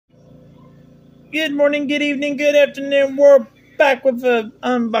Good morning, good evening, good afternoon. We're back with an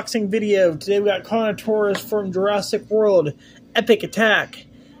unboxing video. Today we got Carnotaurus from Jurassic World Epic Attack.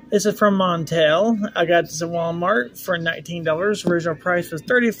 This is from Mattel. I got this at Walmart for $19. Original price was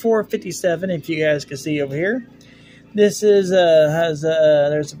 $34.57. If you guys can see over here. This is there's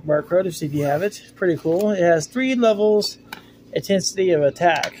a barcode to see if you have it. Pretty cool. It has 3 levels, intensity of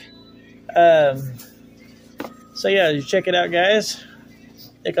attack. So yeah, you check it out, guys.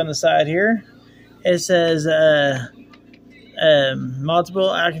 Click on the side here. It says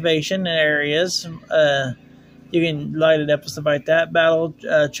multiple activation areas. You can light it up and stuff like that. Battle,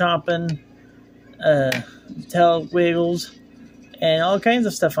 chomping, tail wiggles, and all kinds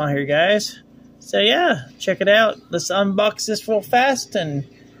of stuff on here, guys. So yeah, check it out. Let's unbox this real fast and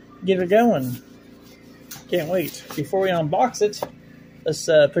get it going. Can't wait. Before we unbox it, let's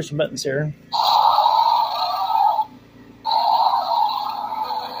push some buttons here.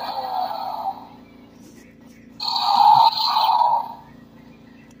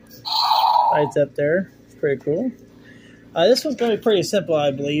 Lights up there. It's pretty cool. This one's going to be pretty simple,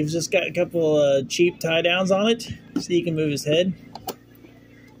 I believe. Just got a couple cheap tie downs on it so you can move his head.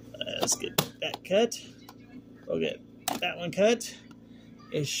 Let's get that cut. We'll get that one cut.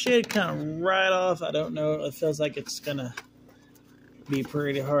 It should come right off. I don't know. It feels like it's going to be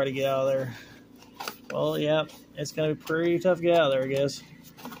pretty hard to get out of there. Well, yeah, it's going to be pretty tough to get out of there, I guess.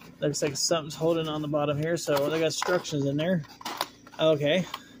 Looks like something's holding on the bottom here, so they got instructions in there. Okay.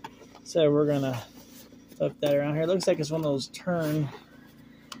 So we're gonna flip that around here. It looks like it's one of those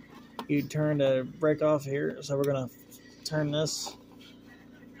you turn to break off here. So we're gonna turn this.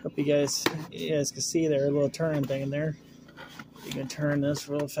 Hope you guys can see there, a little turning thing in there. You can turn this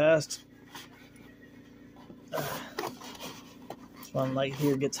real fast. This one light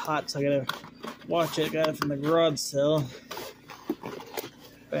here gets hot, so I gotta watch it. Got it from the garage sale.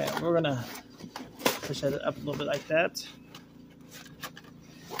 But we're gonna push that up a little bit like that.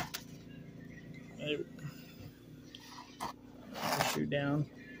 Push you down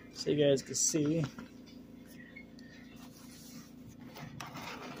so you guys can see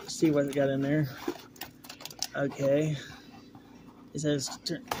what we got in there. Okay, it says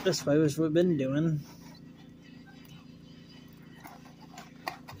turn this way, which we've been doing.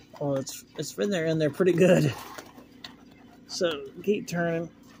 Oh, it's been there in there pretty good. So keep turning,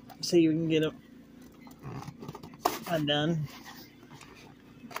 see if you can get it undone.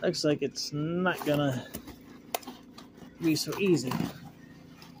 Looks like it's not gonna be so easy.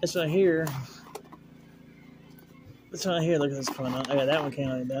 This one here, look at this coming on. Okay, that one came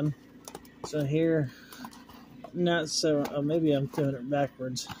out done. So here, not so. Oh, maybe I'm doing it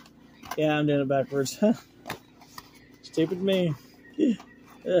backwards. Yeah, I'm doing it backwards. Stupid me.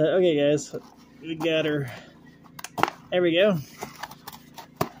 Okay, guys, we got her. There we go.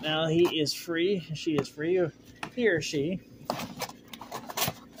 Now he is free. She is free. He or she.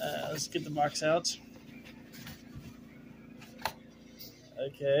 Let's get the box out.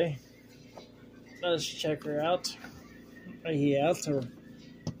 Okay. Let's check her out. Are he out or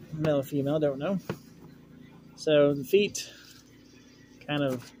male or female? Don't know. So the feet, kind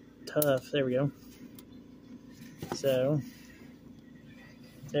of tough. There we go. So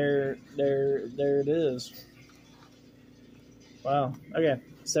there it is. Wow. Okay.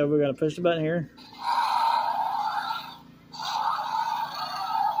 So we're gonna push the button here.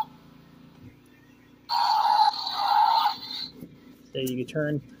 So you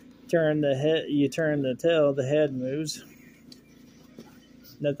can turn the head, you turn the tail, the head moves.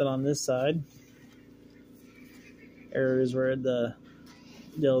 Nothing on this side. There is where the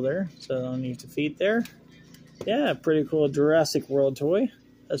deal there. So underneath the feet there. Yeah, pretty cool Jurassic World toy.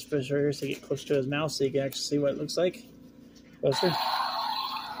 Let's push right here so you get close to his mouth so you can actually see what it looks like. Closer.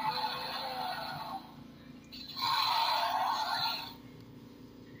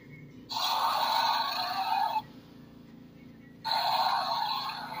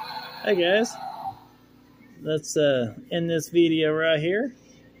 Hey guys, let's end this video right here,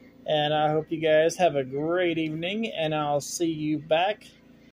 and I hope you guys have a great evening, and I'll see you back